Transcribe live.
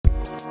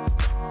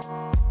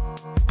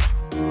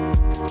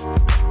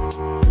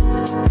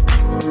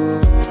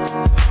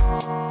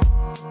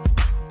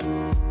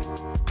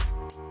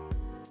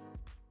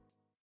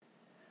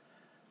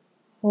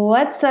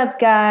What's up,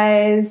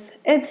 guys?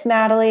 It's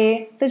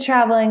Natalie, the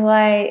Traveling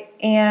Light,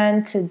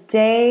 and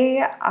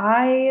today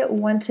I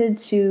wanted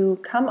to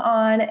come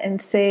on and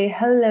say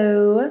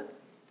hello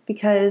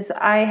because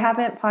I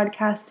haven't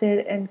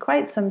podcasted in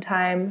quite some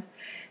time,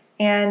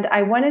 and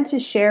I wanted to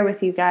share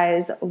with you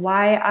guys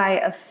why I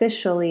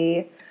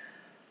officially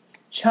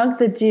chunked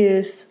the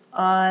deuce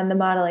on the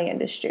modeling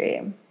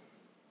industry.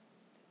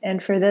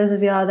 And for those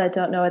of y'all that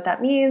don't know what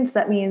that means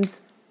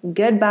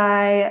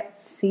goodbye,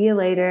 see you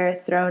later,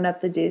 throwing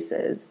up the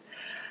deuces.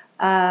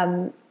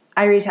 I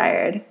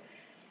retired.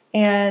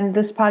 And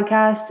this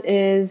podcast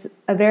is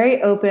a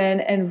very open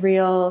and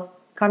real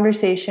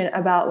conversation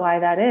about why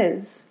that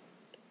is.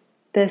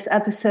 This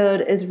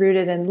episode is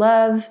rooted in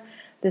love.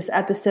 This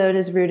episode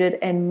is rooted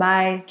in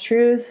my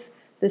truth.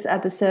 This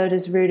episode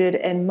is rooted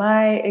in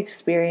my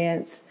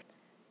experience.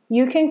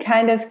 You can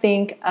kind of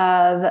think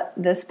of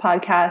this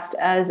podcast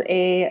as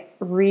a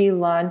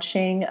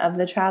relaunching of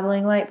the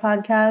Traveling Light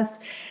podcast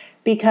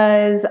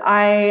because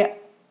I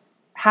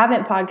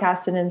haven't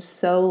podcasted in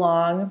so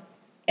long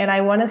and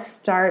I want to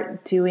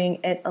start doing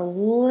it a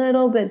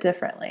little bit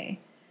differently.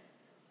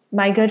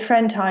 My good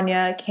friend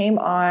Tanya came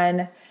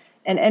on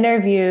and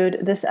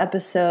interviewed this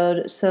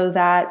episode so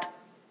that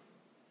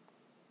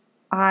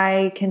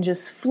I can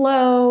just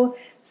flow,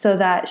 so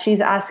that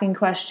she's asking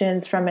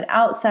questions from an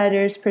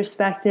outsider's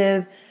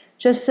perspective,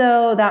 just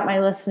so that my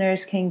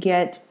listeners can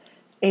get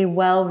a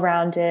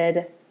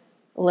well-rounded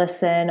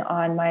listen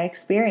on my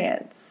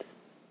experience.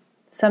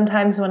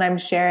 Sometimes when I'm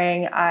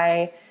sharing,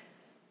 I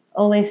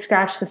only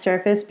scratch the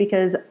surface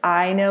because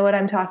I know what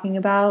I'm talking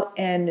about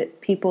and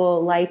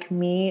people like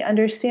me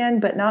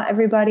understand, but not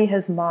everybody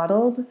has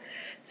modeled.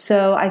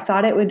 So I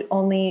thought it would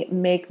only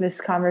make this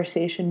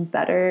conversation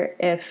better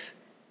if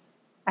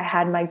I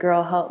had my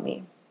girl help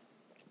me.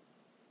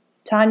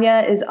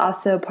 Tanya is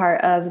also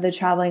part of the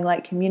Traveling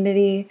Light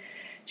community.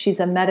 She's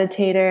a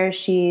meditator,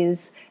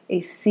 she's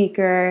a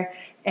seeker,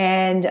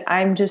 and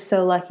I'm just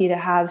so lucky to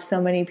have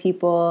so many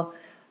people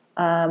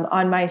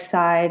on my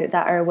side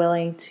that are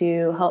willing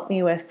to help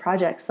me with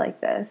projects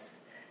like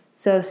this.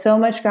 So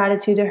much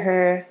gratitude to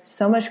her,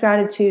 so much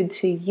gratitude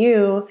to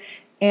you,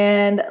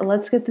 and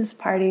let's get this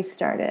party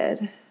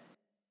started.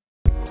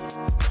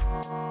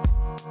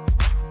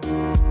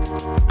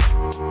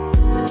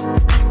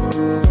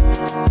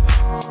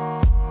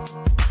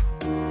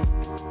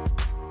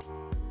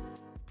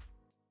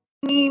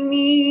 Me.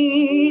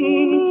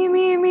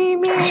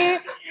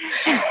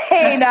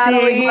 Hey,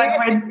 Natalie.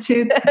 1,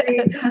 2, 3,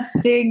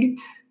 testing.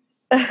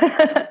 I'm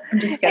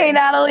just kidding. Hey,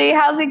 Natalie,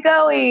 how's it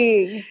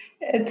going?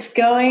 It's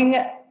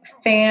going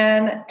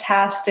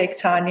fantastic,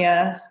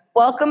 Tanya.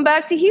 Welcome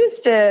back to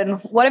Houston.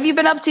 What have you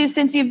been up to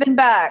since you've been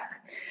back?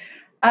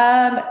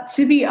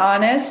 To be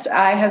honest,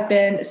 I have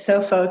been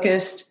so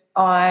focused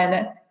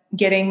on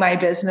getting my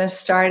business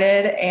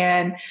started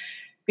and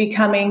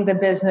becoming the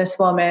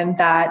businesswoman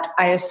that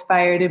I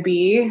aspire to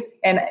be.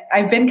 And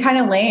I've been kind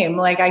of lame.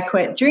 Like I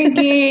quit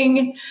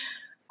drinking.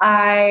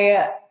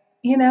 I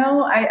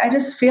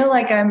just feel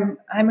like I'm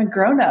a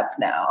grown-up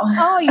now.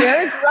 Oh, you're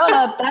a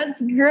grown-up. That's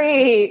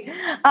great.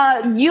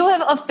 You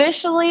have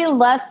officially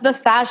left the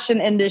fashion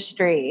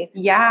industry.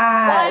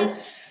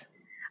 Yes.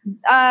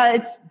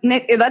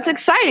 That's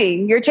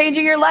exciting. You're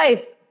changing your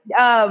life.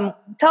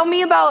 Tell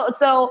me about,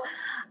 so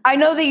I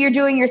know that you're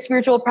doing your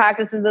spiritual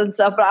practices and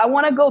stuff, but I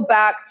want to go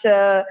back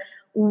to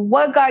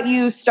what got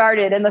you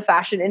started in the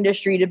fashion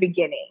industry to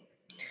beginning.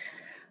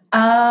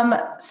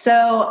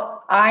 So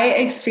I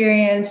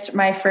experienced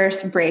my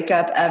first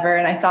breakup ever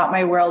and I thought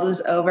my world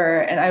was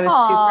over and I was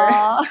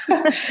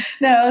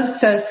no, it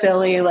was so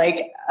silly.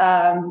 Like,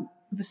 it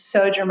was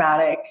so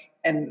dramatic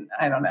and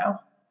I don't know,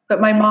 but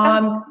my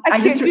mom, I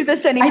can't do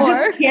this anymore. I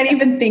just can't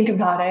even think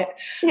about it.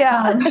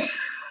 Yeah.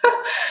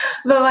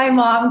 But my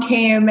mom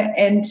came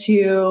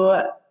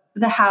into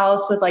the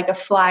house with like a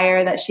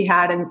flyer that she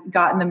had and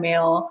got in the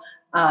mail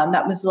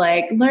that was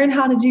like, learn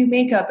how to do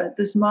makeup at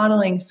this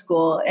modeling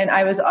school. And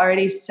I was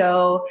already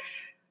so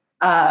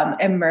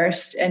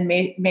immersed in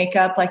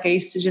makeup. Like I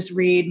used to just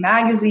read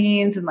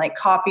magazines and like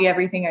copy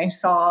everything I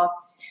saw.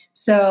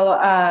 So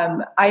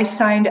I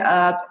signed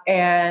up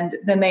and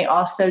then they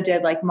also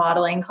did like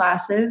modeling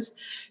classes.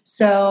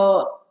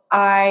 So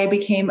I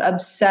became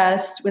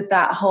obsessed with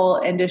that whole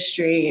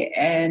industry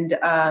and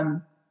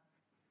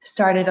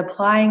started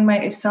applying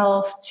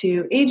myself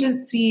to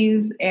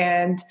agencies.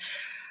 And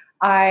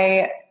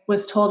I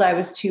was told I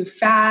was too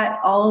fat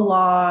all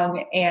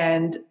along.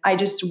 And I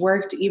just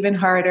worked even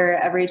harder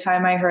every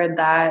time I heard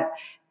that.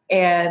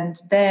 And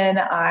then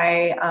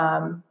I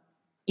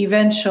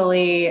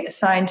eventually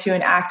signed to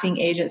an acting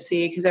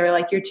agency because they were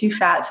like, you're too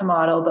fat to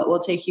model, but we'll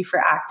take you for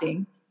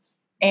acting.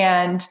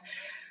 And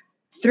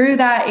through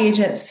that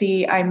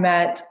agency, I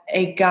met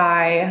a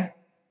guy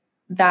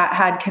that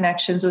had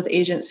connections with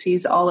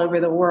agencies all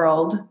over the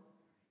world.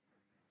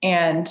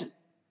 And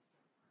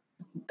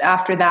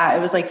after that, it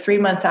was like 3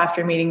 months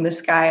after meeting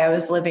this guy, I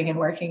was living and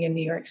working in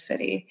New York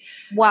City.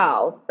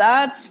 Wow,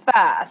 that's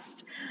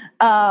fast.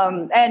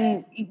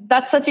 And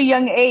that's such a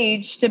young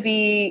age to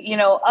be,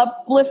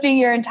 uplifting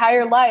your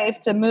entire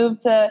life to move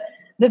to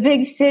the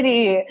big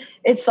city.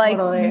 It's like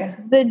Totally.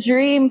 the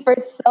dream for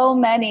so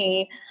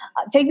many.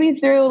 Take me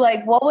through,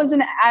 like, what was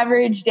an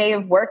average day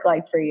of work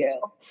like for you?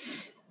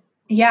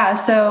 Yeah.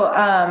 So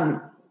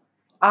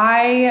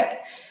I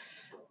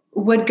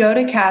would go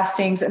to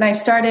castings, and I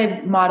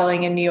started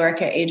modeling in New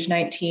York at age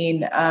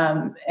 19.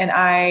 And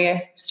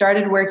I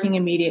started working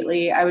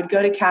immediately. I would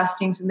go to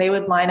castings, and they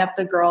would line up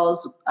the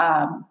girls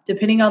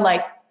depending on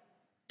like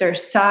their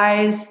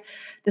size,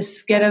 the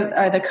skin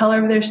or the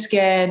color of their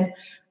skin,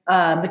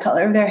 the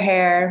color of their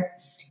hair.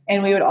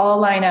 And we would all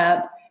line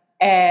up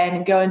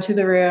and go into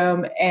the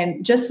room,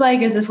 and just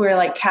like as if we were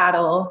like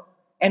cattle,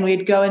 and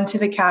we'd go into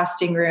the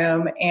casting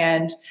room,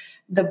 and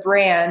the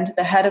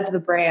head of the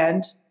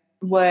brand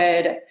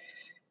would,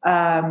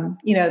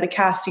 the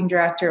casting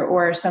director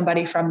or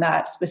somebody from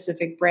that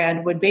specific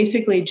brand would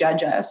basically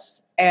judge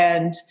us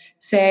and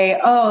say,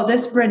 oh,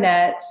 this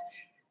brunette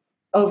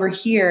over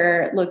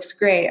here looks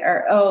great.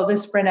 Or, oh,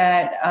 this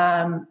brunette,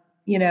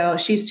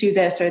 she's too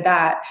this or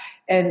that.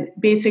 And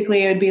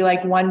basically it would be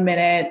like 1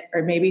 minute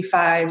or maybe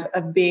 5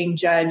 of being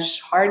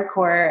judged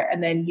hardcore.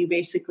 And then you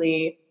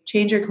basically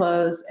change your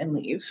clothes and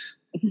leave.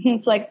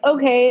 It's like,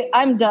 okay,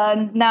 I'm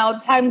done. Now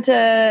time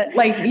to,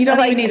 like, you don't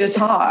even need to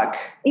talk.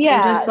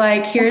 Yeah. You're just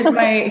like,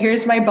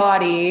 here's my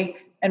body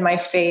and my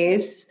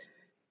face,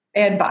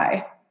 and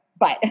bye.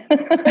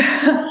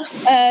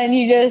 And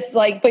you just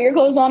like put your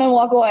clothes on and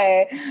walk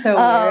away. So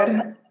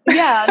weird.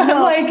 Yeah. No.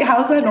 I'm like,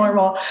 how's that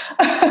normal?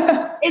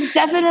 It's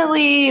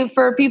definitely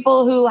for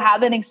people who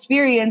haven't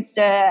experienced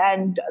it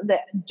and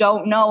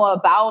don't know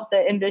about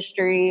the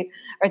industry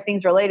or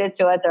things related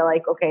to it. They're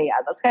like, okay, yeah,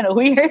 that's kind of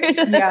weird.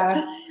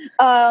 Yeah.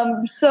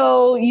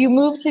 So you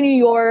moved to New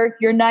York,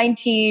 you're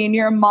 19,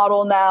 you're a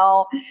model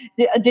now.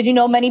 Did you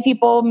know many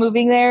people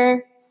moving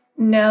there?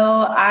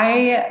 No,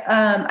 I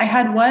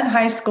had one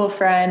high school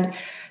friend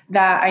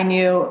that I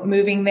knew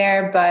moving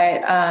there,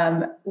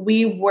 but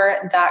we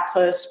weren't that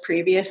close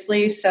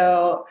previously.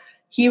 So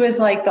he was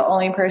like the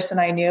only person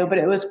I knew, but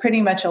it was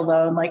pretty much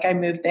alone. Like I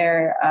moved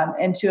there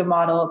into a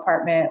model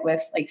apartment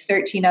with like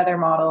 13 other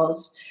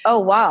models. Oh,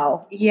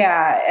 wow.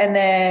 Yeah. And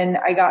then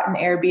I got an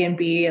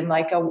Airbnb in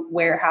like a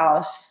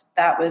warehouse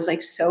that was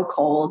like so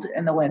cold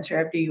in the winter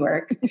of New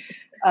York.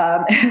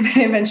 And then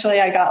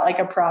eventually I got like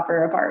a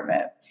proper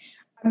apartment.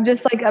 I'm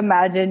just like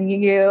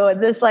imagining you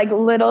this like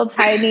little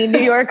tiny New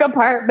York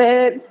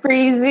apartment,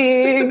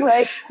 freezing,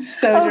 like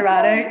so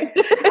dramatic.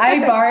 I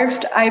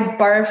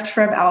barfed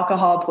from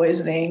alcohol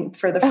poisoning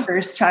for the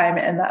first time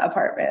in that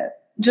apartment.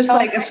 Just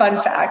like a fun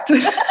fact.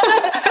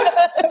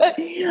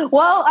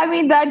 Well, I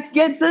mean, that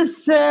gets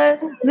us to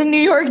the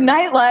New York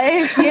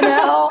nightlife,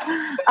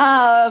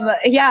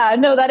 Yeah,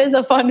 no, that is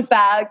a fun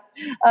fact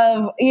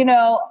of,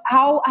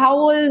 how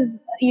was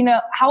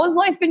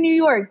life in New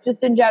York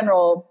just in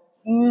general?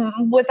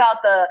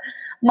 Without the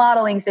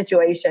modeling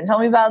situation, tell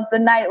me about the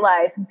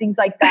nightlife and things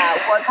like that.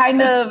 What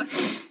kind of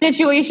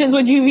situations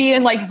would you be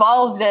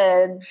involved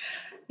in?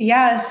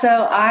 Yeah,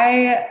 so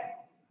I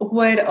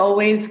would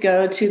always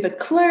go to the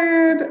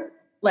club.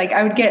 Like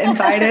I would get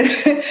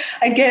invited.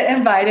 I'd get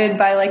invited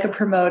by like a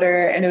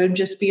promoter, and it would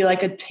just be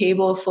like a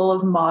table full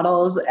of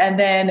models. And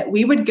then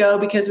we would go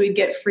because we'd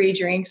get free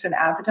drinks and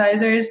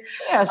appetizers.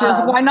 Yeah,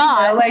 so why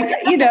not? Like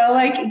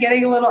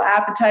getting a little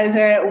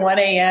appetizer at 1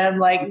 a.m.,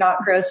 like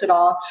not gross at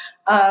all.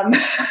 But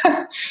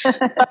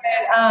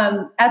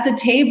at the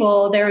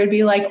table, there would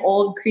be like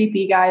old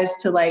creepy guys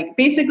to like,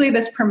 basically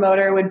this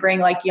promoter would bring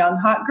like young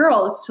hot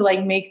girls to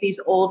like make these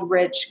old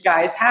rich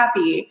guys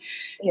happy.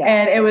 Yeah.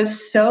 And it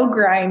was so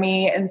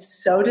grimy and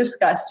so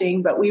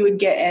disgusting, but we would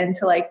get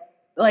into like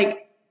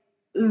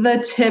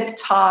the tip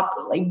top,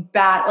 like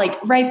bat, like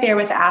right there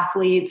with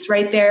athletes,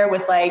 right there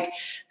with like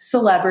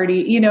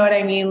celebrity, you know what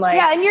I mean? Like,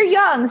 yeah. And you're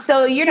young,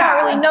 so you're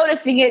not really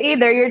noticing it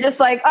either. You're just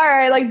like, all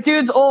right, like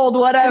dude's old,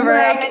 whatever.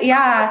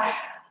 Yeah.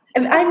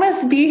 And I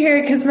must be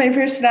here because my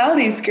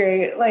personality is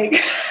great.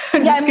 Like,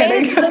 I'm just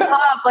kidding. It's the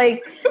top.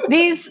 Like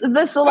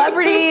the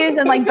celebrities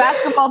and like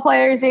basketball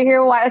players are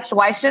here.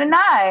 Why shouldn't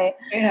I?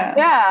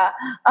 Yeah.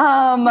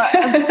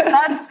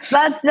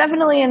 That's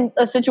definitely in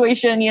a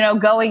situation,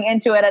 going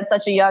into it at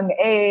such a young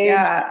age.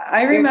 Yeah.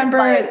 I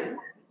remember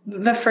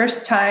the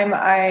first time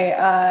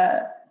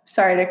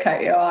sorry to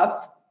cut you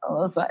off.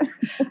 Oh, that's fine.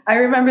 I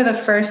remember the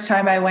first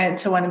time I went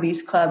to one of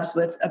these clubs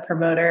with a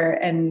promoter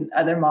and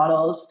other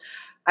models.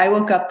 I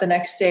woke up the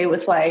next day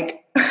with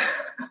like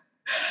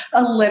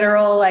a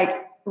literal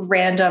like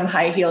random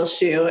high heel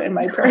shoe in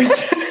my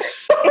purse.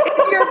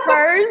 Your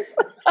purse?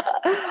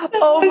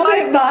 Oh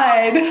my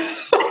God.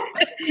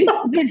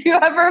 Did you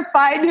ever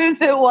find whose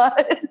it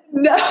was?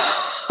 No.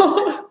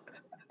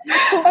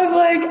 I'm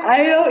like,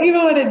 I don't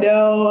even want to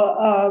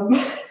know.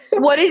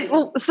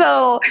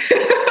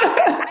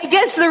 I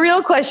guess the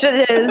real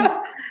question is,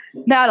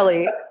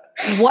 Natalie,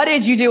 what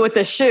did you do with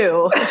the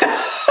shoe?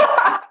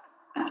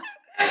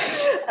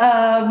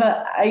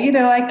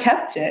 I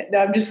kept it. No,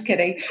 I'm just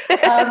kidding.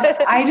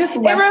 I just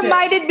left it.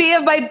 Reminded me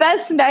of my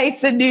best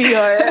nights in New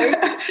York.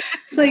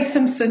 It's like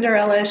some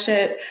Cinderella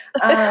shit.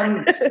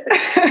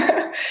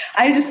 I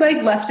just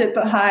like left it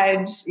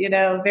behind,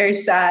 very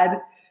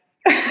sad.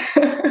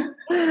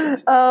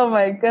 Oh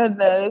my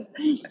goodness.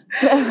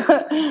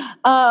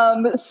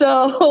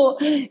 So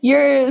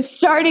you're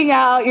starting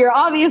out, you're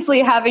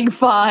obviously having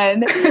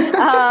fun.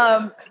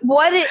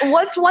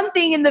 What's one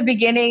thing in the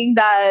beginning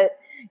that,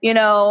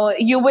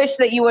 you wish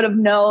that you would have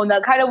known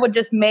that kind of would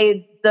just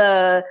made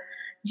the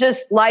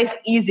just life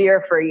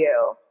easier for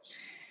you?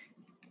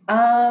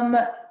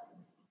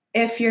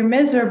 If you're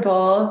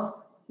miserable,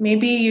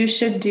 maybe you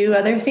should do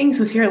other things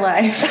with your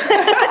life.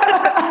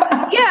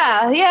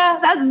 Yeah,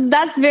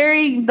 that's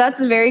very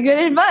good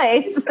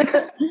advice.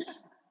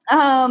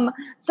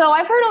 So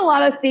I've heard a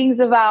lot of things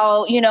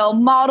about,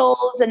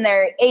 models and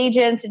their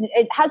agents, and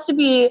it has to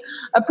be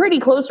a pretty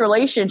close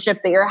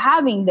relationship that you're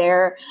having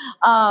there.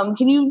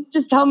 Can you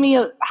just tell me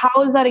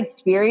how is that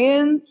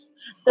experience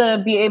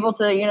to be able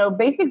to,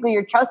 basically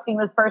you're trusting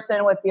this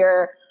person with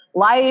your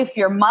life,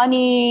 your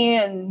money,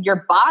 and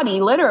your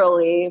body,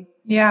 literally.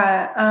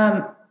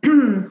 Yeah.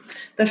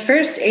 The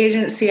first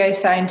agency I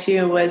signed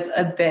to was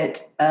a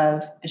bit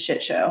of a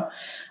shit show.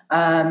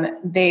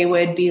 They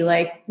would be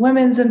like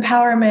women's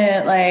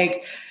empowerment,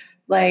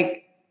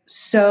 like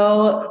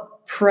so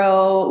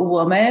pro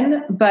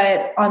woman,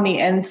 but on the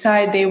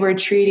inside, they were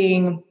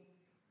treating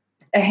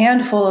a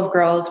handful of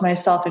girls,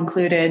 myself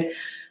included,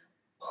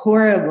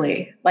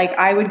 horribly. Like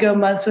I would go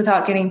months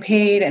without getting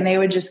paid and they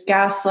would just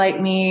gaslight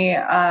me.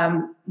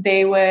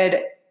 They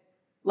would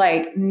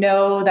like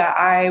know that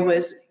I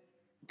was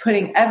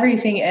putting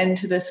everything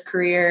into this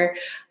career.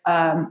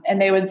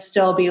 And they would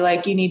still be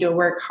like, you need to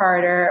work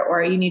harder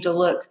or you need to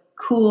look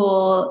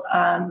cool.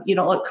 You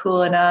don't look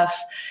cool enough.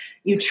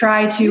 You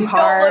try too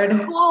hard. Don't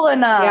look cool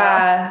enough.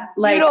 Yeah.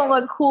 Like, you don't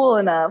look cool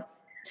enough.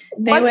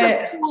 What's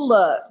a cool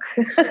look?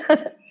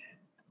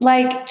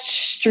 Like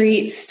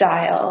street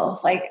style,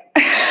 like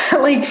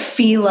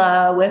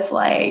Fila with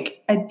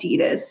like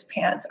Adidas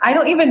pants. I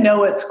don't even know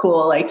what's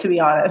cool. Like, to be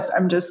honest,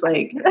 I'm just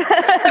like,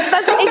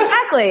 that's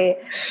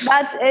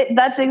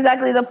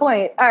exactly the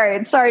point. All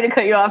right. Sorry to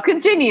cut you off.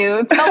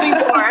 Continue. Tell me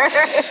more.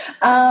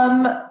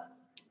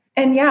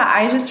 And yeah,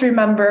 I just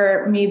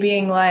remember me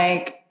being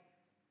like,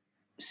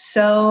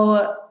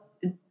 so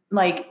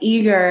like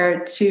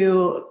eager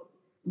to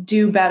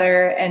do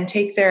better and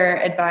take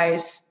their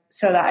advice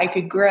so that I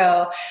could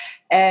grow.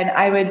 And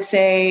I would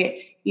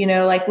say,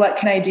 like, what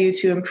can I do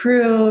to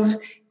improve?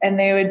 And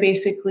they would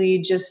basically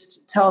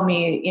just tell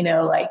me,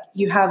 like,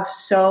 you have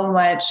so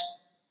much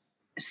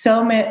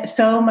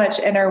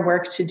inner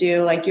work to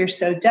do. Like, you're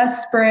so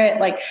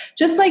desperate, like,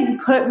 just like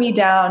put me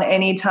down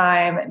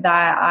anytime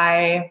that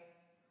I,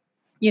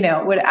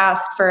 would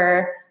ask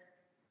for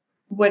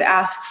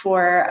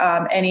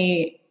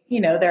any,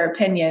 their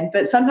opinion.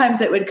 But sometimes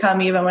it would come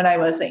even when I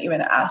wasn't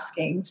even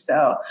asking.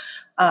 So,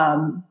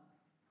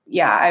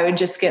 yeah, I would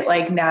just get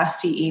like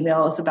nasty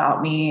emails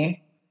about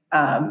me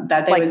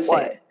that they would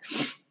say.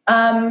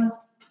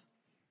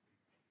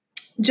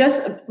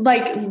 Just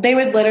like they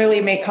would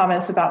literally make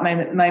comments about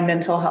my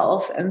mental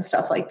health and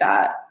stuff like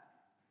that.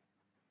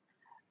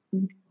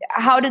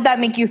 How did that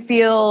make you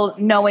feel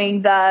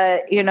knowing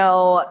that,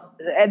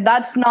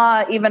 that's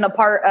not even a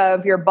part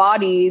of your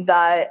body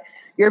that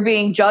you're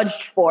being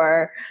judged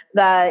for,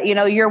 that,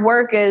 your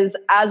work is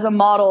as a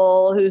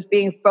model who's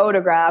being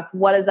photographed?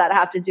 What does that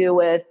have to do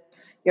with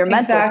your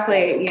mental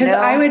Exactly. Because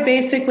I would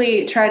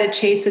basically try to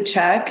chase a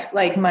check,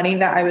 like money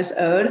that I was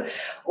owed,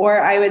 or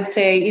I would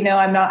say,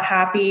 I'm not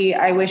happy.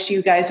 I wish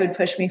you guys would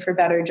push me for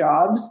better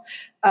jobs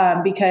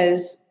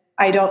because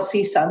I don't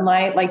see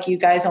sunlight. Like, you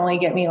guys only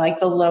get me like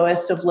the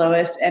lowest of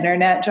lowest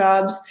internet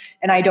jobs.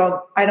 And I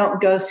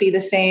don't go see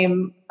the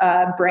same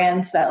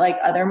brands that like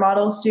other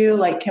models do.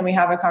 Like, can we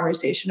have a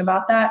conversation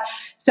about that?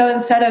 So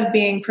instead of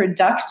being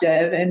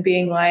productive and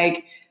being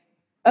like,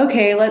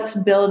 okay, let's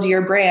build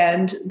your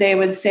brand, they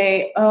would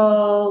say,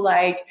 oh,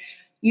 like,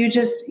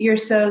 you're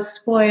so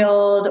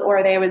spoiled.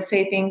 Or they would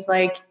say things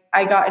like,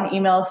 I got an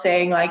email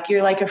saying like,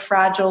 you're like a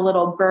fragile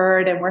little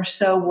bird and we're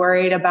so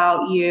worried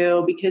about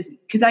you because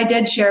I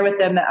did share with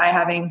them that I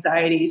have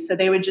anxiety. So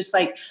they would just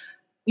like,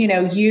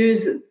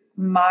 use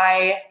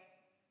my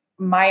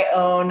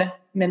own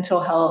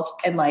mental health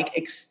and like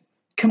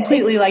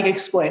completely like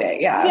exploit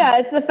it. Yeah,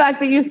 it's the fact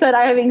that you said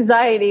I have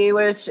anxiety,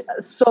 which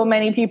so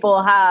many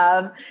people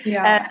have.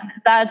 Yeah. And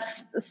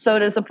that's so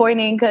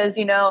disappointing because,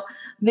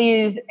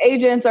 these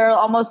agents are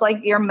almost like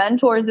your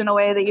mentors in a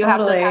way that you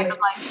Totally. have to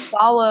like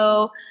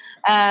follow,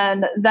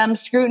 and them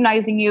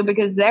scrutinizing you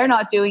because they're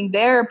not doing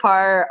their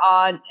part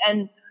on.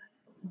 And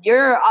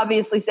you're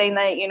obviously saying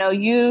that,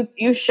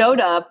 you showed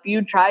up,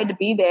 you tried to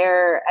be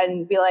there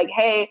and be like,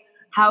 hey,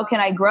 how can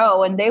I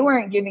grow? And they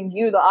weren't giving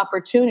you the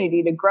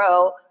opportunity to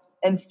grow.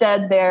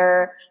 Instead,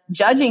 they're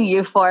judging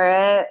you for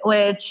it,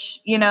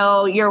 which,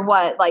 you're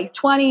what, like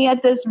 20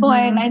 at this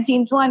point,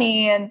 19,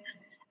 20. And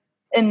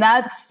in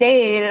that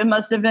state, it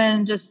must have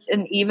been just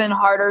an even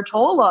harder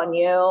toll on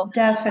you.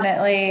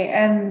 Definitely.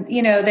 And,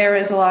 there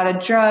was a lot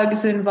of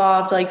drugs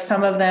involved. Like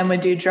some of them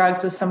would do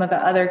drugs with some of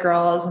the other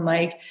girls and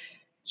like,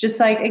 just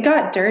like it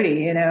got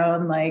dirty,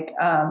 and like,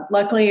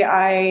 luckily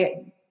I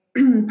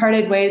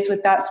parted ways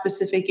with that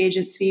specific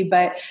agency,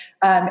 but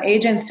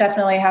agents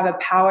definitely have a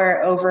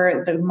power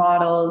over the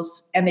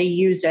models and they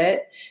use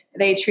it.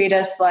 They treat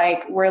us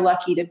like we're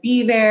lucky to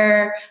be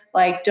there.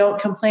 Like, don't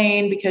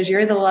complain because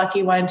you're the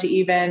lucky one to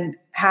even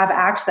have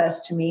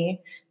access to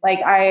me. Like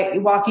I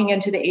walking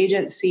into the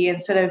agency,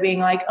 instead of being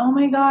like, oh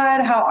my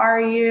God, how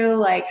are you?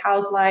 Like,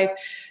 how's life?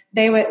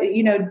 They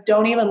would,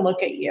 don't even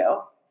look at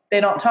you. They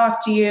don't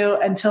talk to you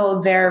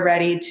until they're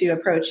ready to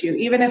approach you.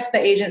 Even if the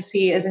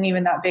agency isn't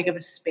even that big of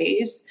a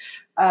space,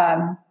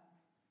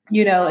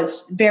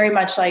 it's very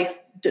much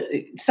like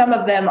some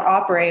of them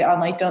operate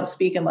on like, don't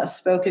speak unless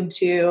spoken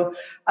to.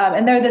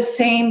 And they're the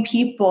same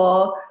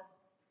people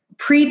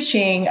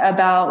preaching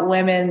about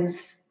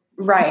women's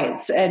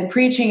rights and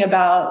preaching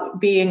about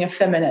being a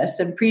feminist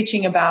and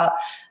preaching about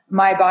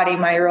my body,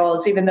 my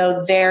rules, even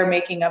though they're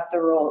making up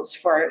the rules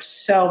for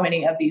so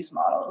many of these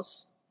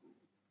models.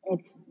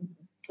 It's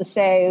to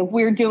say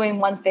we're doing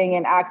one thing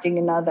and acting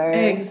another.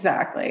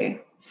 Exactly.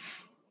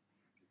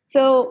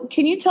 So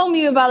can you tell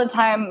me about a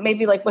time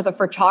maybe like with a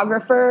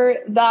photographer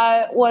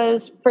that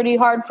was pretty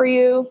hard for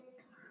you?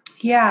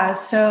 Yeah.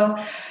 So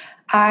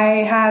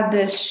I had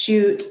this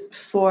shoot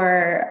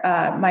for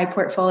my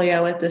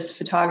portfolio with this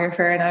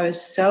photographer and I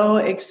was so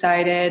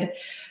excited.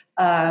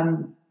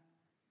 And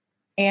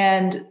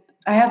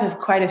I have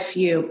quite a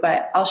few,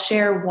 but I'll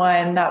share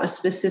one that was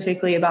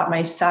specifically about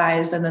my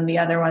size and then the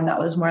other one that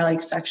was more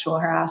like sexual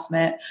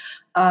harassment.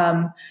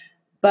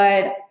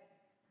 But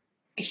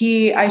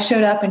I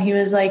showed up and he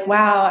was like,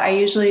 wow, I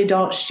usually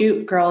don't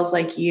shoot girls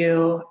like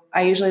you.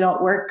 I usually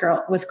don't work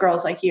with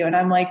girls like you. And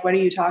I'm like, what are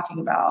you talking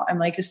about? I'm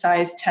like a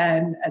size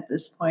 10 at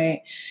this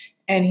point.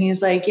 And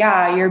he's like,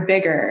 yeah, you're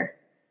bigger.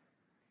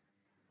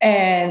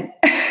 And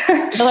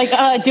you're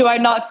like, do I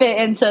not fit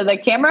into the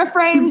camera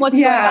frame? What's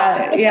going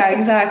on? Yeah,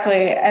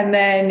 exactly. And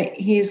then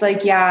he's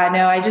like, yeah,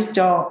 no, I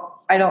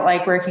don't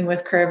like working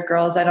with curved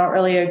girls. I don't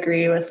really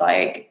agree with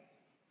like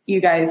you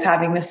guys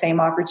having the same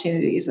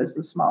opportunities as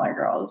the smaller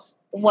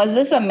girls. Was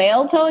this a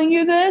male telling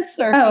you this?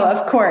 Or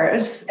of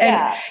course.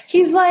 And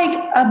he's like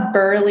a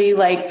burly,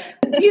 like,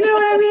 you know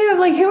what I mean? I'm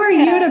like, who are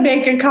you to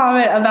make a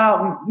comment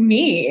about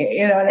me?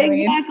 You know what I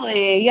mean?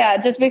 Exactly. Yeah.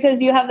 Just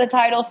because you have the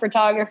title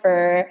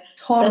photographer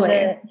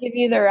doesn't give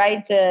you the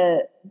right to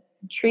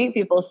treat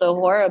people so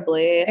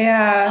horribly.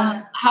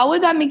 Yeah. How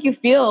would that make you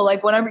feel?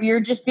 Like whenever you're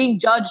just being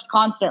judged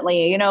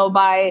constantly,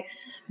 by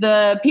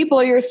the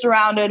people you're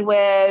surrounded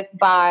with,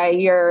 by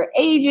your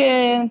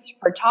agents,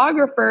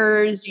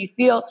 photographers, did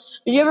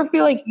you ever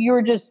feel like you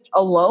were just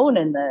alone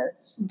in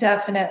this?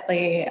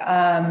 Definitely.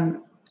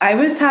 I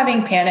was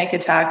having panic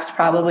attacks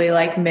probably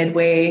like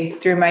midway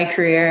through my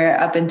career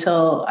up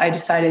until I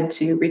decided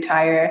to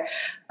retire,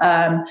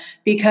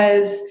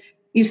 because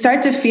you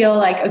start to feel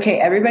like, okay,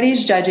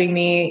 everybody's judging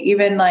me.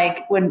 Even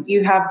like when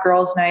you have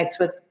girls' nights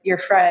with your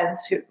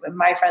friends,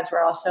 my friends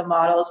were also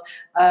models.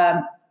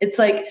 It's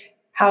like,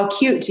 how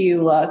cute do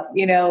you look?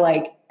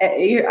 Like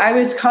I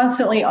was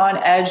constantly on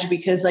edge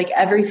because like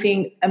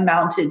everything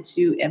amounted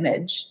to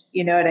image.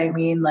 You know what I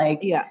mean? Like,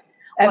 yeah.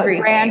 Everything.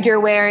 What brand you're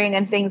wearing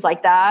and things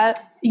like that.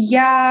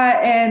 Yeah.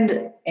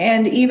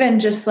 And even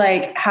just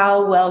like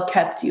how well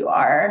kept you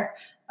are.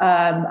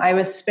 I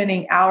was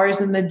spending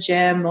hours in the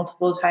gym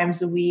multiple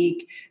times a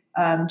week,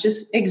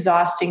 just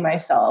exhausting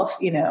myself,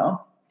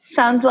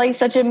 Sounds like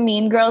such a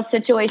mean girl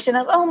situation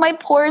of, oh, my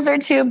pores are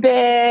too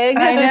big.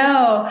 I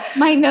know.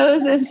 My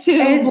nose is too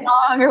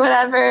long or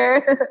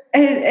whatever.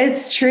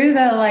 It's true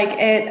though.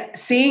 Like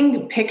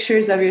seeing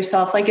pictures of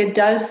yourself, like it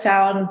does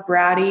sound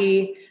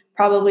bratty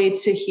probably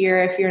to hear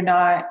if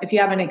you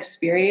haven't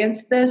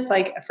experienced this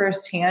like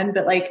firsthand,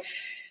 but like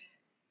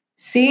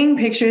seeing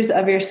pictures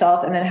of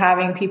yourself and then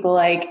having people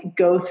like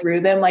go through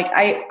them. Like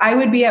I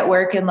would be at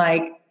work and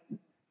like,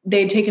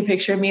 they'd take a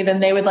picture of me, then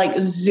they would like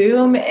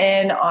zoom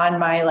in on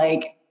my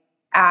like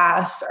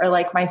ass or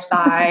like my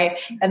thigh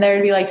and there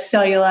would be like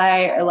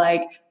cellulite or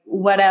like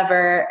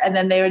whatever. And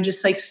then they would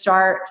just like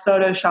start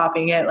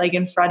photoshopping it like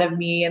in front of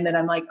me. And then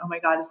I'm like, oh my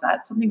God, is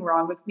that something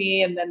wrong with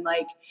me? And then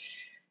like,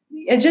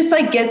 it just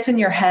like gets in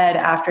your head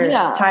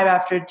time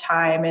after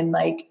time. And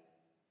like,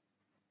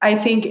 I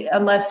think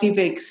unless you've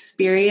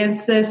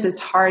experienced this, it's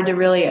hard to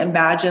really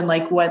imagine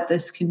like what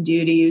this can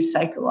do to you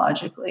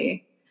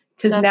psychologically.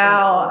 Because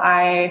now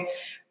I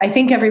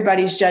think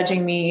everybody's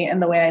judging me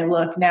and the way I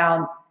look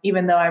now,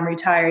 even though I'm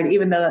retired,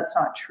 even though that's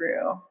not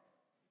true.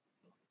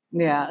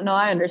 Yeah, no,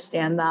 I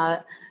understand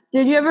that.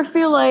 Did you ever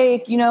feel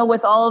like,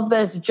 with all of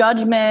this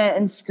judgment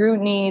and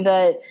scrutiny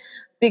that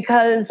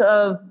because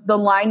of the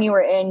line you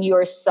were in, you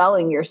were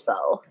selling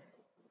yourself?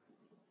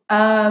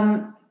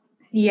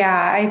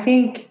 Yeah, I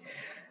think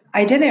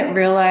I didn't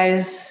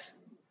realize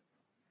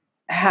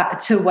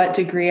to what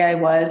degree I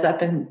was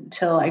up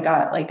until I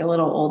got like a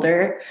little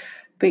older.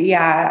 But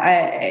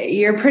yeah,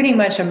 you're pretty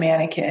much a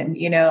mannequin,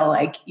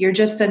 like you're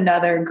just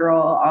another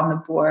girl on the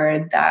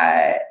board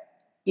that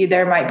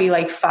there might be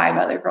like 5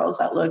 other girls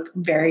that look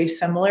very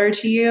similar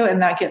to you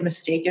and that get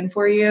mistaken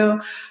for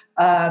you.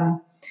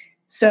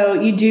 So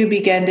you do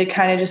begin to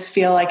kind of just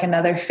feel like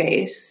another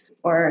face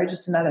or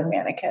just another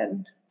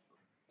mannequin.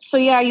 So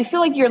yeah, you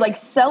feel like you're like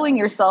selling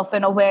yourself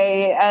in a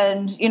way,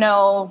 and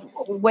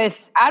with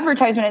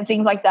advertisement and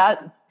things like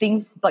that,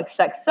 things like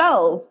sex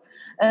sells.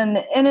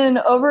 And in an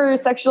over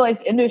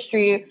sexualized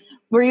industry,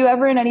 were you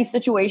ever in any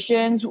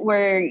situations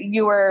where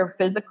you were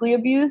physically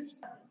abused?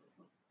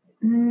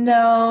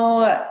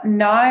 No,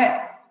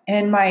 not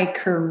in my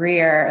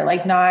career,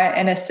 like not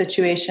in a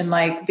situation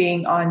like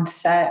being on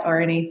set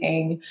or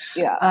anything.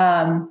 Yeah.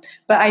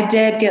 But I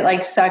did get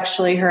like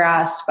sexually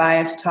harassed by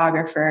a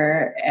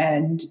photographer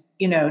and,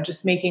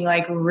 just making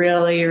like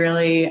really,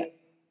 really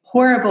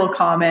horrible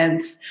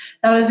comments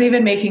that was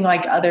even making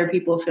like other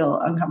people feel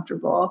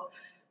uncomfortable.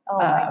 Oh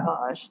my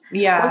gosh.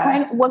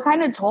 Yeah. What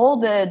kind of toll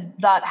did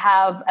that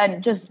have,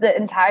 and just the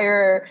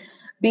entire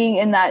being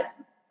in that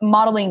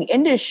modeling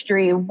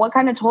industry, what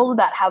kind of toll did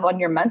that have on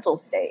your mental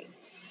state?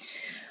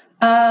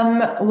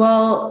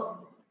 Well,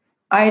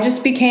 I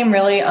just became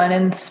really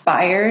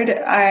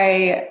uninspired.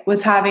 I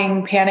was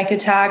having panic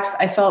attacks.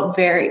 I felt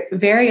very,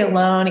 very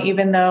alone,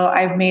 even though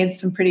I've made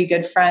some pretty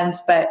good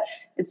friends. But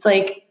it's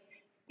like,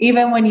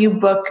 even when you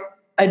book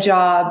a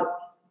job,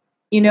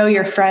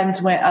 your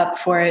friends went up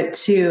for it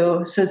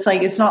too. So it's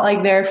like, it's not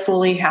like they're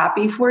fully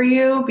happy for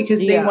you because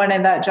they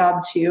wanted that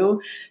job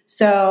too.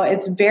 So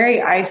it's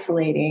very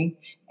isolating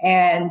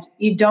and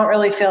you don't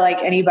really feel like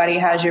anybody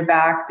has your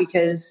back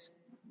because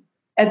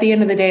at the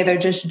end of the day, they're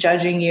just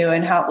judging you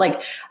and how,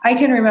 like, I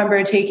can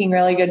remember taking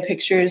really good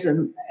pictures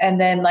and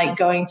then like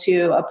going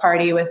to a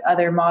party with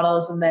other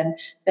models and then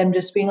them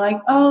just being like,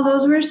 oh,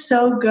 those were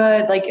so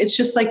good. Like, it's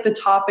just like the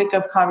topic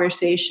of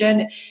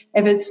conversation.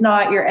 If it's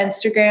not your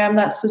Instagram,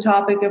 that's the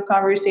topic of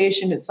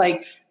conversation. It's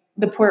like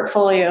the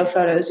portfolio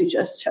photos you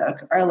just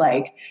took or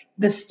like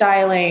the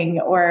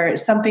styling or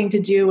something to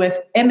do with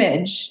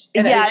image.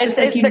 And it's just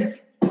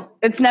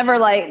it's never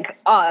like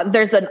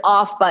there's an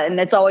off button.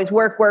 It's always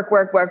work, work,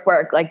 work, work,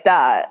 work, like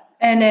that.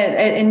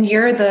 And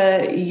you're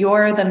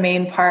the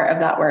main part of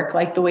that work,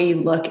 like the way you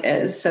look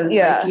is. So it's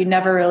like you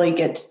never really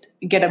get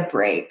a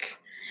break.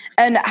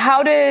 And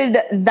how did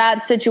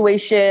that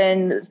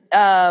situation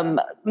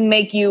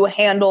make you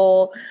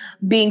handle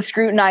being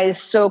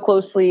scrutinized so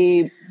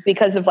closely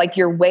because of like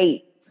your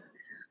weight?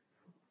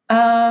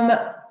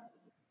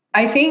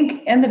 I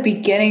think in the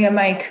beginning of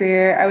my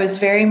career, I was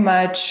very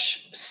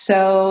much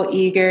so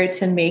eager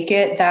to make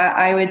it that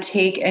I would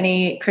take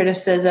any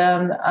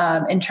criticism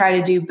and try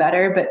to do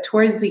better. But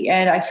towards the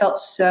end, I felt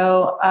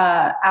so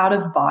out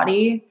of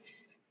body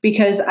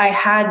because I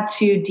had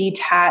to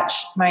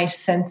detach my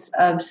sense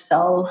of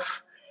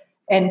self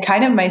and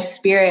kind of my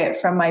spirit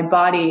from my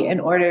body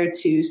in order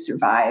to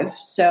survive.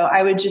 So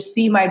I would just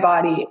see my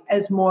body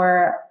as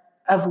more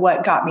of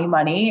what got me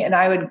money, and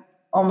I would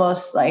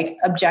almost like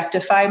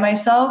objectify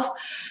myself.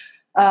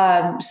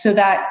 So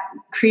that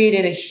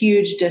created a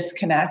huge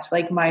disconnect,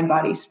 like mind,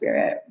 body,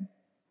 spirit.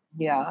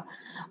 Yeah.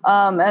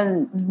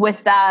 And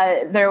with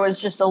that, there was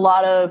just a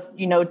lot of,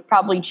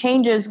 probably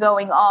changes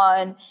going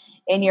on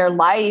in your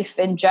life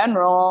in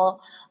general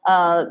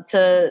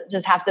to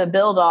just have to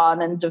build on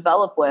and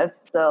develop with.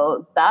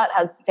 So that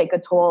has to take a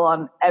toll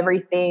on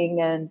everything,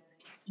 and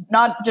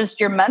not just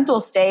your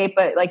mental state,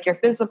 but like your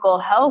physical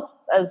health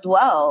as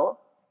well.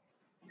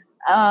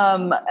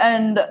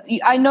 And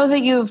I know that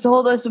you've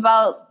told us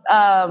about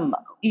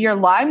your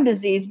Lyme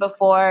disease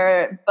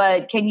before,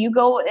 but can you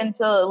go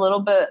into a little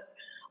bit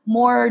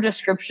more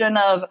description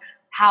of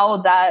how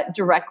that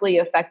directly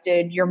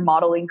affected your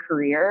modeling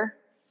career?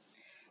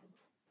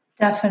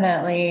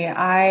 Definitely.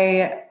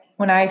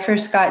 When I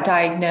first got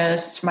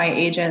diagnosed, my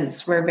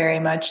agents were very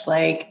much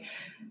like,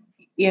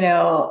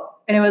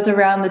 and it was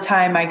around the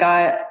time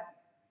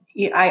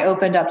I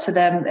opened up to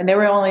them, and there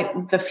were only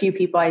the few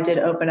people I did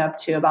open up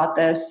to about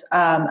this,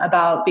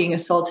 about being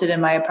assaulted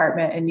in my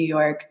apartment in New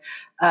York.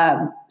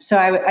 So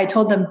I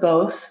told them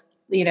both,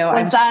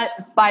 Was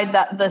that by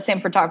the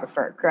same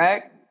photographer,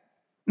 correct?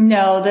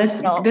 No,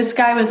 this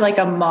guy was like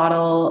a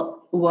model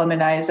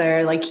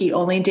womanizer. Like he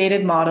only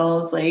dated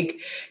models, like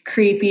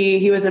creepy.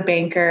 He was a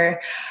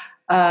banker.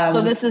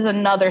 So this is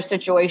another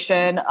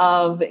situation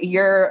of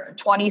you're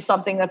 20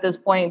 something at this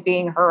point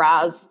being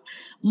harassed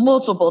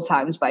multiple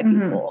times by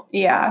people.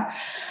 Yeah.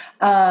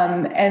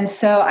 And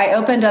so I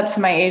opened up to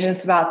my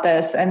agents about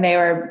this, and they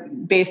were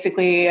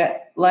basically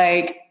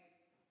like,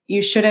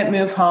 you shouldn't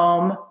move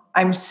home.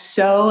 I'm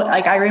so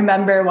like, I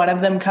remember one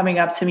of them coming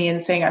up to me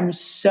and saying, I'm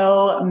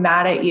so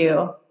mad at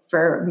you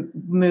for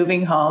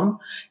moving home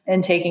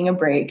and taking a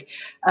break.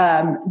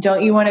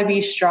 Don't you want to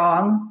be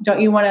strong?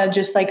 Don't you want to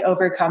just like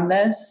overcome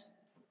this?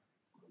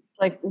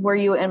 Like, were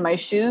you in my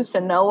shoes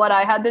to know what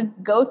I had to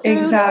go through?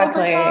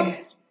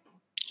 Exactly.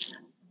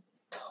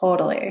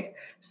 Totally.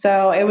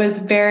 So it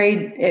was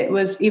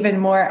even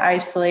more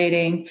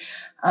isolating.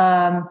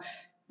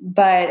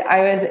 but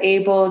I was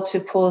able to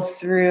pull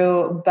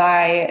through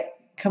by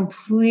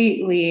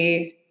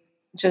completely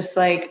just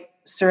like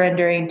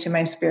surrendering to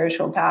my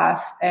spiritual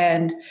path.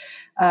 And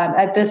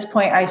at this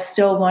point, I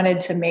still wanted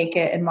to make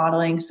it in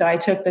modeling. So I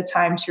took the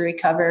time to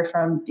recover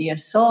from the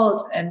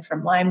assault and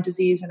from Lyme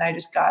disease, and I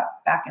just got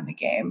back in the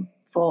game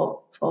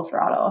full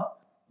throttle.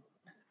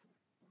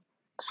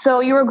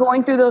 So you were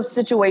going through those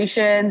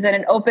situations and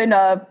it opened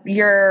up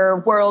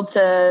your world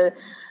to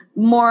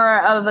more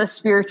of a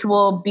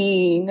spiritual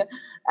being.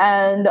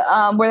 And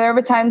were there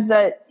ever times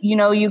that,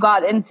 you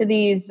got into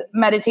these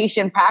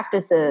meditation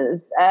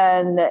practices,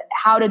 and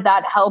how did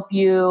that help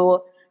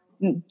you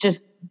just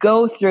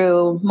go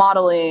through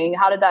modeling?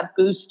 How did that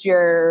boost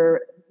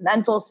your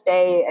mental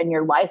state and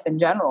your life in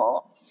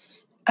general?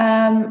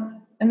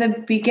 In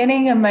the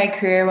beginning of my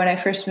career, when I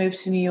first moved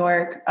to New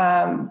York,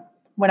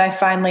 when I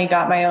finally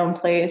got my own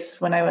place,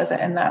 when I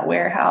wasn't in that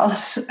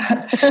warehouse. When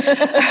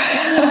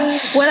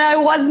I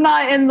was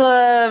not in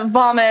the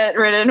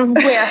vomit-ridden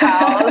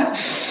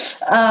warehouse.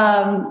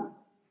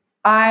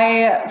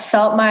 I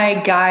felt my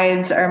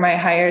guides or my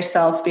higher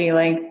self being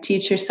like,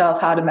 teach yourself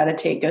how to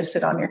meditate, go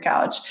sit on your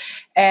couch.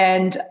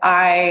 And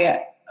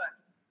I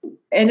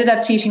ended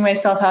up teaching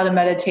myself how to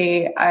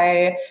meditate.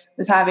 I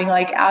was having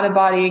like out of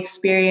body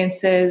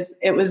experiences.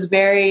 I was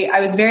very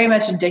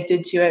much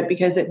addicted to it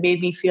because it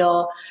made me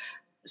feel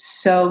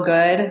so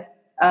good.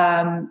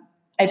 I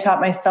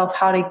taught myself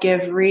how to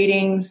give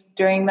readings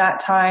during that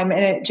time,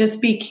 and it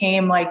just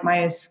became like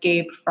my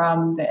escape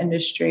from the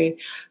industry.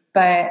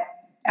 But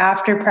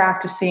after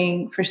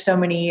practicing for so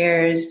many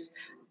years,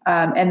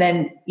 and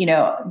then,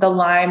 the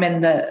Lyme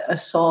and the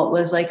assault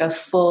was like a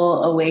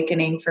full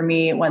awakening for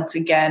me. Once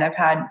again, I've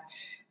had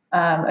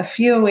a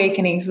few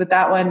awakenings, but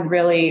that one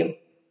really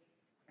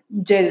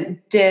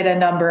did a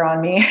number on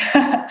me.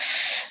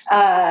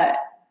 And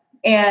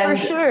for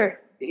sure.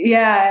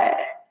 Yeah,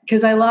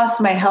 because I lost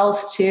my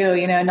health too,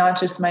 not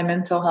just my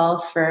mental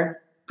health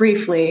for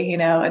briefly, it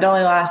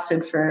only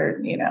lasted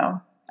for,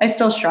 I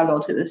still struggle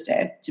to this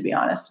day, to be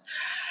honest.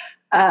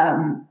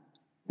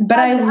 But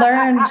I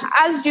learned,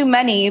 as do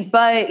many,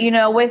 but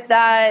with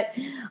that,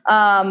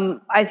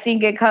 I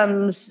think it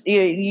comes,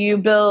 you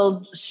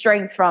build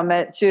strength from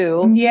it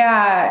too.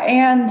 Yeah.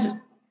 And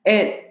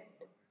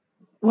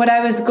what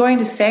I was going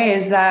to say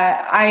is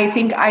that I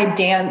think I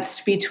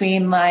danced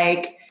between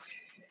like,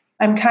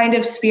 I'm kind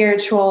of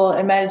spiritual,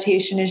 and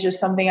meditation is just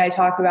something I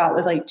talk about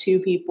with like two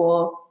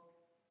people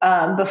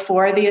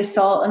before the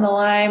assault and the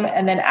Lyme.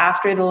 And then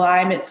after the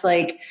Lyme, it's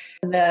like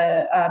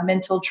the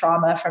mental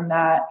trauma from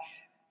that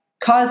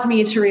caused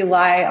me to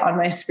rely on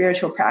my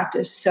spiritual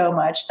practice so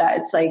much that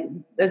it's like,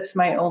 that's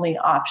my only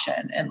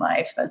option in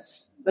life.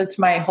 That's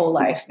my whole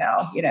life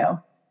now,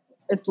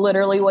 It's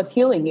literally what's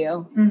healing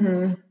you.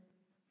 Mm-hmm.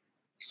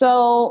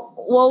 So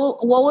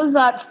what was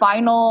that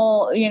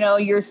final,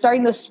 you're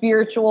starting the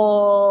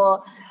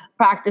spiritual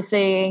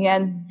practicing,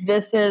 and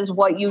this is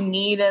what you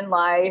need in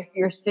life.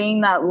 You're seeing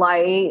that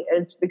light,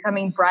 it's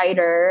becoming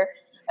brighter.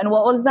 And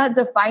what was that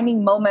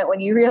defining moment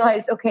when you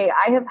realized, okay,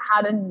 I have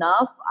had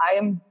enough. I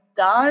am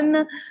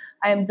done.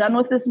 I am done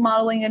with this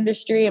modeling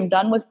industry. I'm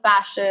done with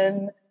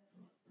fashion.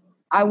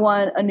 I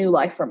want a new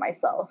life for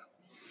myself.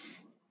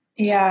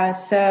 Yeah.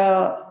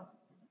 So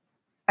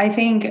I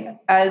think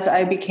as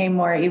I became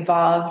more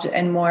evolved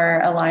and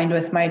more aligned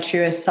with my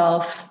truest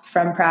self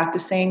from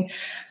practicing,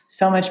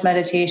 so much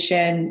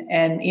meditation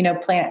and,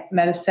 plant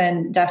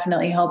medicine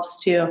definitely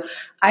helps too.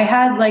 I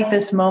had like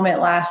this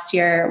moment last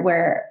year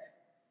where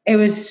it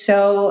was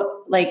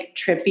so like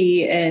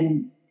trippy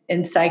and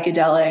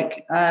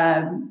psychedelic.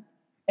 And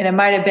it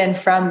might've been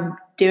from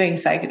doing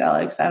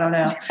psychedelics. I don't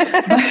know.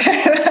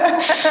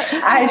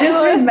 I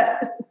just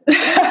remember,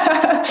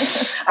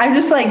 I'm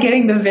just like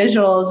getting the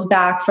visuals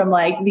back from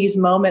like these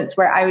moments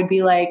where I would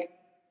be like,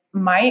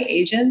 my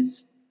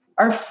agents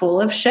are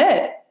full of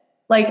shit.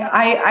 Like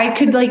I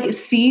could like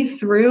see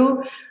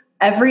through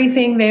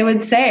everything they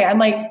would say. I'm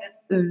like,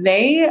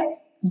 they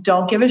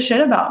don't give a shit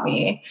about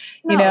me.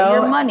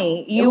 Your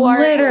money. You are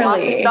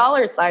literally a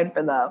dollar sign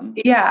for them.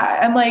 Yeah.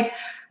 I'm like,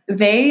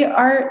 they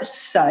are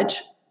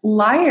such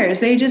liars.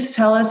 They just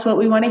tell us what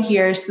we want to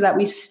hear so that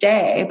we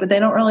stay, but they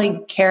don't really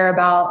care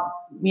about,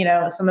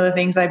 some of the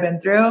things I've been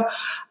through.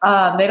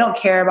 They don't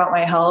care about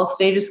my health.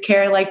 They just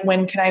care like,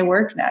 when can I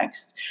work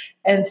next?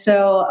 And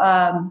so,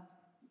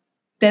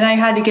 then I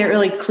had to get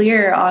really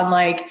clear on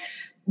like,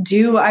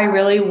 do I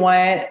really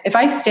want, if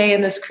I stay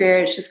in this career,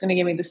 it's just going to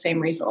give me the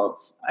same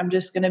results. I'm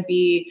just going to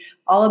be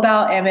all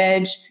about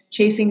image,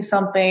 chasing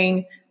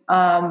something,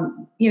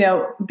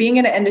 being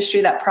in an industry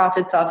that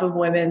profits off of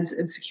women's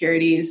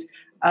insecurities,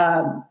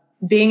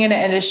 being in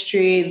an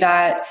industry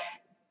that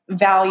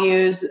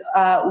values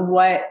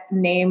what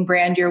name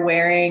brand you're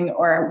wearing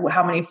or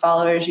how many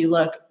followers you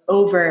look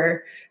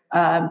over,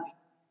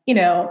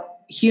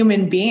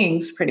 human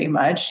beings pretty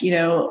much,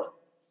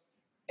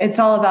 it's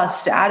all about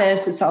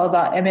status. It's all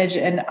about image.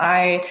 And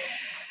I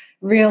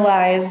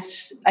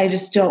realized I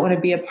just don't want to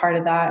be a part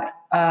of that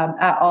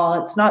at all.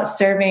 It's not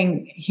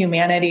serving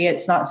humanity.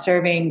 It's not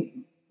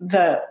serving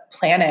the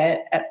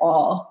planet at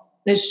all.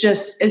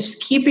 it's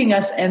keeping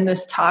us in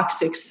this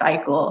toxic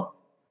cycle,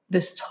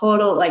 this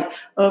total like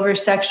over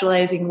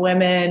sexualizing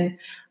women,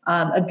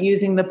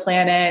 abusing the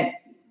planet.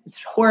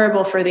 It's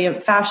horrible for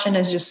fashion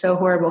is just so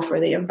horrible for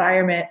the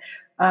environment.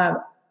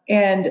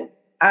 And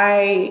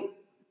I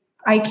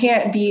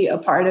can't be a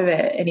part of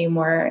it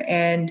anymore.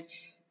 And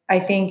I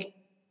think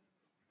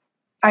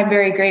I'm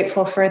very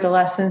grateful for the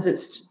lessons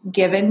it's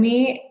given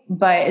me,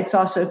 but it's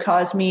also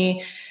caused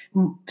me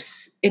an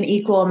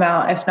equal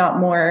amount, if not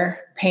more,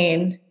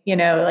 pain,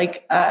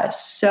 like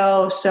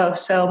so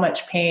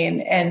much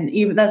pain. And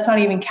even that's not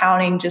even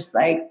counting just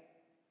like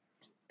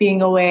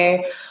being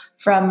away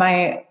from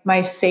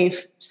my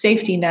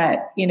safety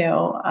net,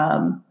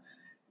 and,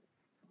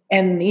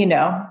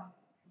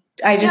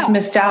 I just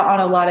missed out on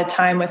a lot of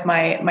time with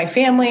my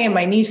family and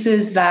my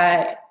nieces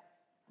that,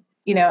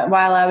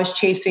 while I was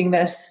chasing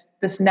this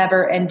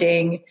never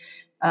ending,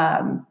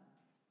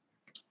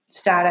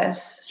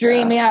 status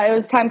dream. So, yeah, it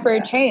was time for a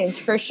change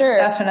for sure.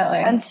 Definitely.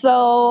 And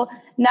so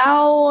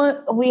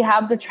now we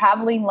have the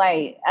Traveling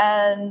Light,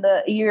 and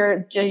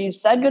you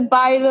said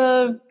goodbye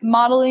to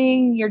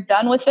modeling. You're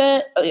done with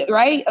it,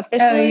 right?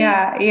 Officially?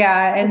 Oh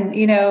yeah. And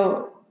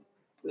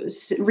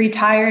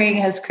retiring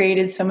has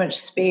created so much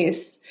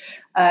space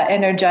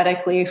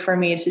energetically for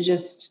me to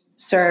just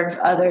serve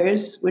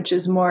others, which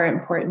is more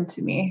important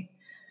to me.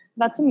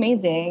 That's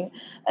amazing.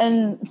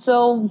 And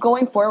so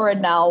going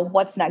forward now,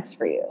 what's next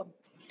for you?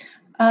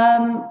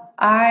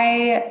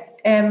 I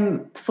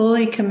am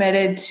fully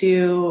committed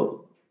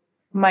to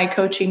my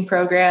coaching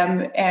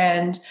program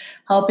and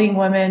helping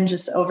women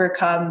just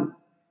overcome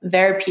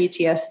their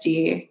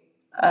PTSD.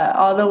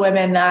 All the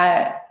women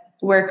that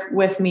work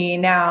with me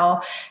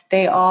now,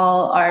 they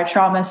all are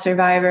trauma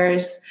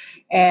survivors.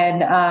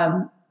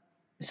 And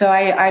so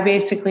I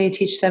basically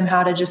teach them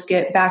how to just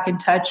get back in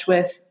touch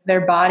with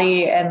their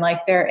body and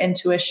like their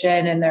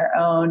intuition and their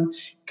own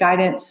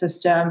guidance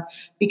system,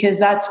 because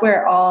that's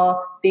where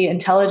all the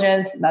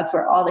intelligence and that's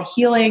where all the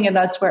healing and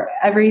that's where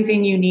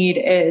everything you need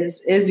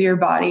is your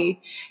body.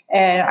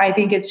 And I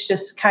think it's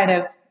just kind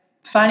of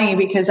funny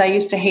because I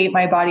used to hate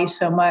my body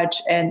so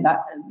much, and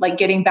like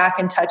getting back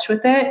in touch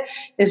with it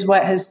is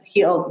what has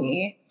healed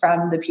me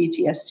from the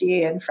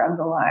PTSD and from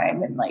the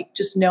Lyme, and like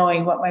just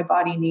knowing what my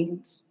body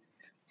needs.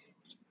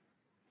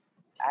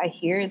 I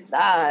hear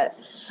that.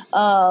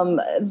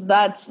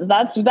 That's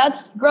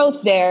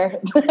growth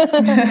there.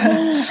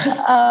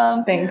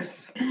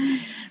 Thanks.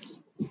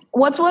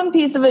 What's one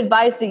piece of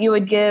advice that you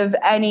would give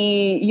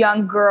any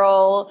young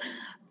girl,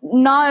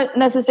 not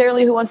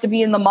necessarily who wants to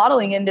be in the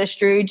modeling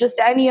industry, just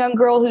any young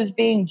girl who's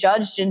being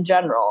judged in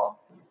general?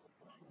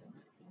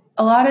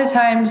 A lot of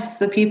times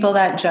the people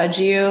that judge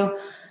you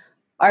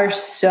are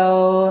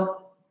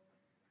so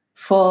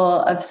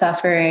full of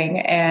suffering,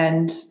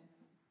 and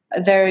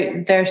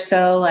they're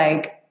so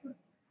like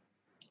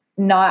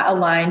not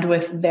aligned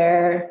with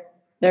their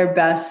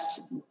best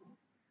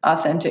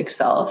authentic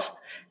self,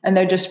 and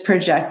they're just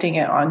projecting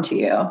it onto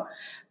you.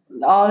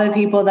 All the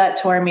people that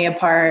tore me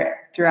apart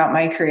throughout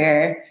my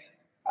career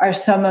are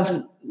some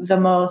of the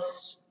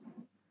most,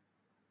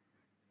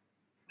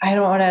 I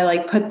don't want to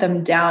like put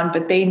them down,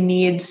 but they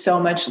need so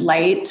much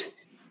light,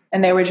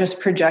 and they were just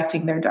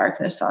projecting their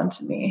darkness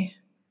onto me.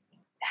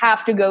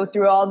 Have to go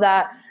through all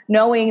that,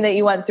 knowing that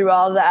you went through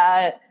all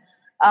that.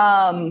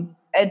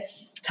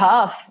 It's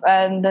tough,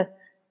 and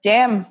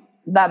damn,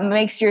 that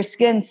makes your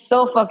skin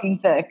so fucking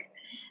thick.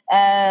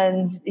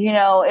 And,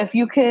 if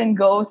you can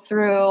go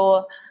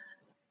through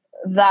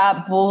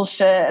that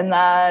bullshit and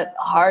that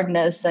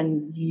hardness,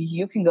 and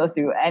you can go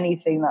through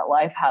anything that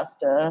life has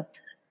to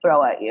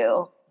throw at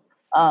you.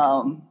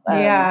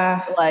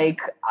 Yeah. Like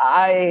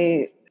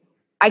I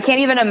can't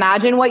even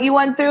imagine what you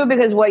went through,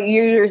 because what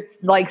you're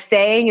like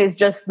saying is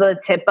just the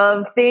tip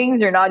of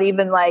things. You're not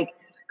even like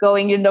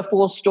going into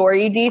full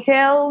story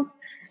details.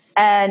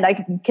 And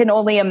I can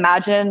only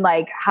imagine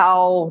like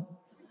how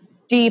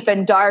deep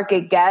and dark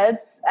it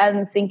gets,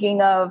 and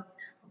thinking of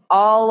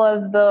all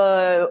of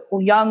the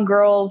young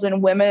girls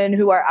and women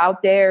who are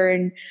out there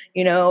and,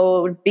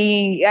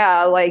 being,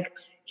 like,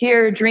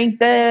 here, drink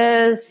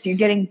this, you're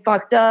getting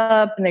fucked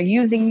up, and they're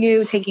using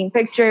you, taking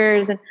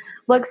pictures and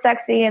look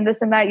sexy and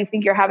this and that. You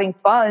think you're having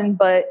fun,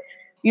 but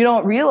you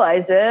don't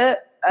realize it.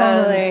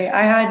 Totally.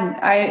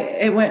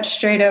 It went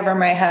straight over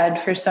my head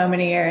for so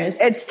many years.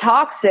 It's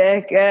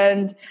toxic.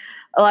 And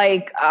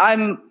like,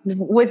 I'm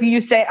with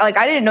you saying, like,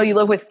 I didn't know you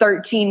lived with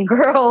 13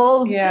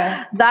 girls.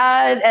 Yeah.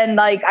 That, and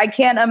like, I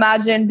can't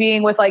imagine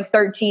being with like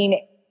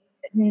 13,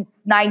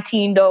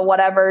 19 to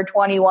whatever,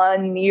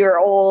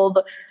 21-year-old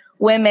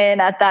women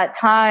at that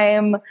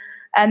time.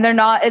 And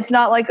it's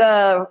not like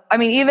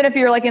even if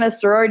you're like in a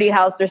sorority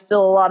house, there's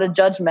still a lot of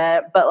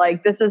judgment, but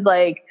like, this is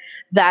like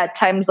that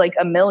times like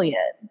a million.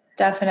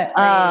 Definitely.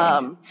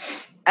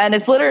 And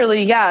it's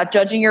literally,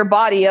 judging your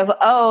body of,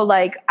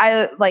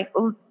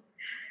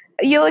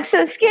 you look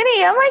so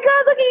skinny. Oh my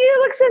God, look at you,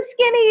 look so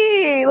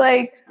skinny.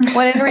 Like,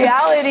 when in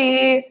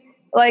reality,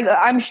 like,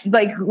 I'm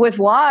like with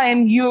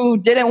Lyme, you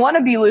didn't want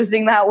to be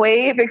losing that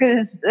weight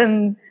because,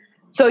 and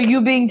So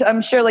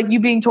I'm sure like you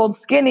being told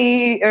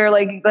skinny or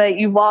like that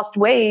you've lost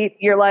weight,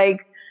 you're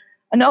like,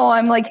 no,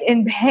 I'm like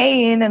in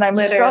pain and I'm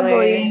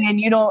struggling and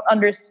you don't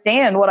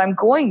understand what I'm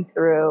going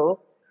through.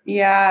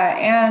 Yeah.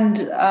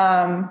 And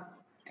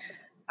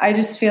I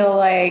just feel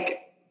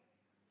like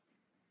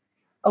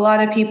a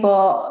lot of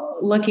people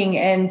looking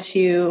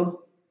into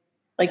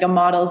like a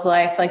model's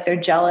life, like they're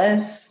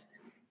jealous.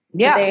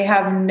 Yeah. But they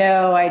have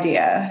no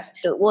idea.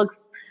 It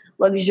looks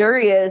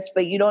luxurious,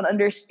 but you don't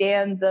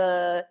understand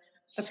the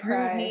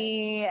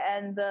scrutiny price.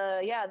 And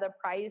the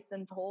price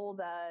and toll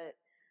that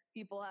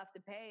people have to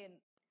pay.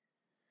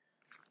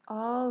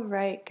 All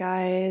right,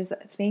 guys.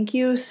 Thank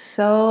you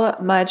so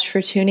much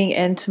for tuning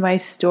into my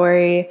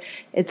story.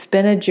 It's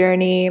been a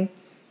journey.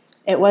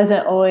 It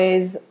wasn't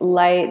always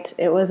light.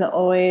 It wasn't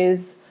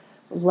always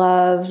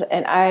love.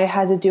 And I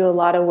had to do a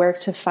lot of work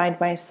to find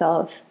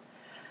myself.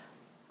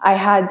 I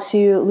had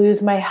to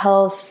lose my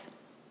health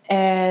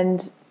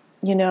and,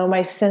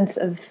 my sense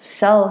of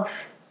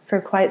self for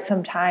quite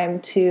some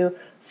time to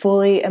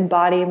fully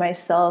embody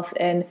myself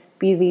and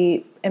be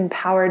the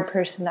empowered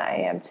person that I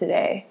am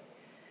today.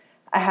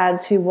 I had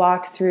to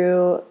walk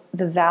through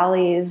the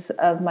valleys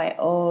of my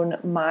own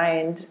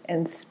mind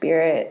and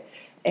spirit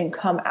and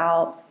come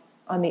out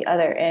on the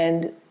other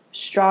end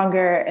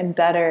stronger and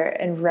better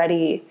and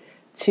ready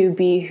to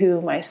be who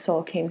my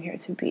soul came here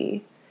to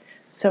be.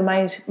 So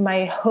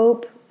my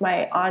hope,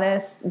 my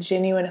honest,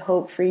 genuine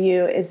hope for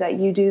you is that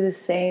you do the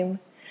same,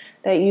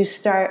 that you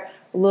start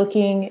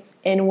looking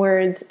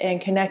inwards and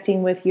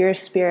connecting with your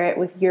spirit,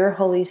 with your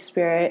Holy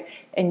Spirit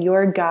and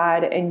your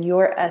God and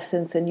your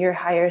essence and your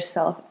higher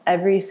self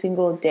every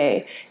single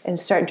day and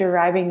start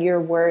deriving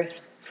your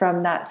worth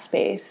from that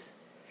space.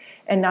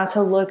 And not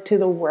to look to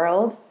the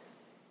world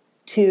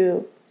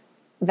to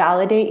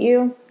validate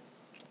you,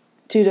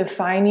 to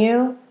define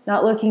you,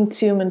 not looking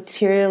to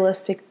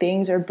materialistic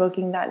things or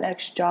booking that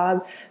next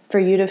job for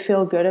you to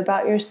feel good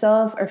about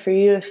yourself or for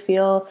you to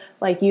feel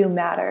like you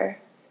matter.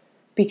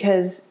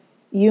 Because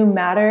you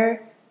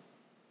matter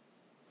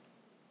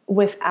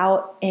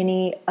without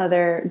any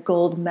other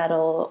gold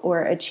medal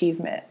or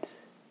achievement.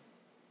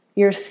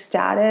 Your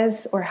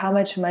status or how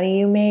much money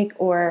you make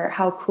or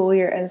how cool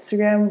your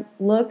Instagram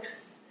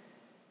looks,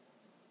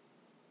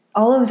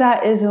 all of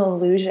that is an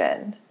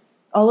illusion.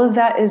 All of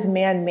that is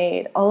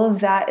man-made. All of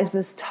that is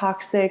this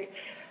toxic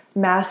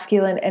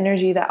masculine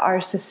energy that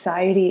our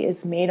society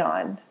is made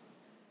on.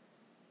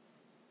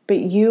 But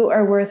you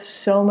are worth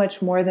so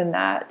much more than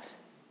that.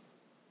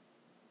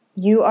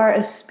 You are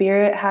a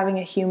spirit having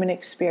a human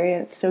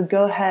experience. So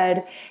go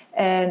ahead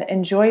and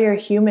enjoy your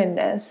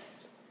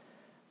humanness,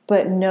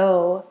 but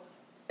know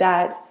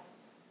that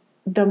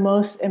the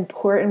most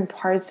important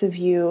parts of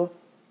you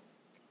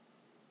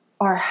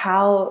are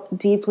how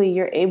deeply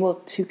you're able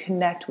to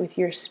connect with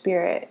your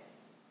spirit,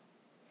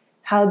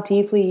 how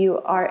deeply you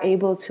are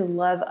able to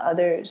love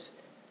others,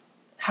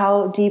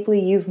 how deeply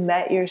you've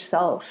met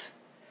yourself,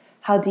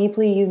 how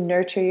deeply you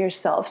nurture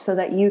yourself so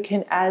that you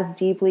can as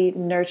deeply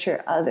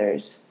nurture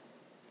others.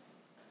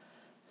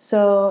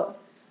 So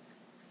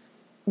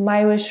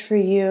my wish for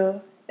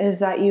you is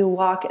that you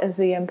walk as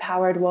the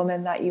empowered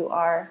woman that you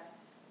are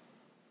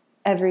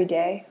every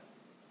day.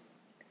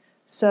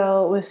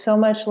 So with so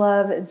much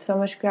love and so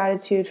much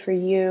gratitude for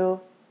you,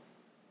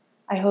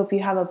 I hope you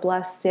have a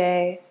blessed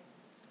day.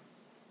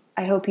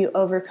 I hope you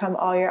overcome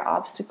all your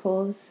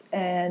obstacles,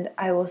 and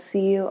I will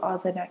see you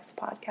on the next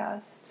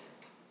podcast.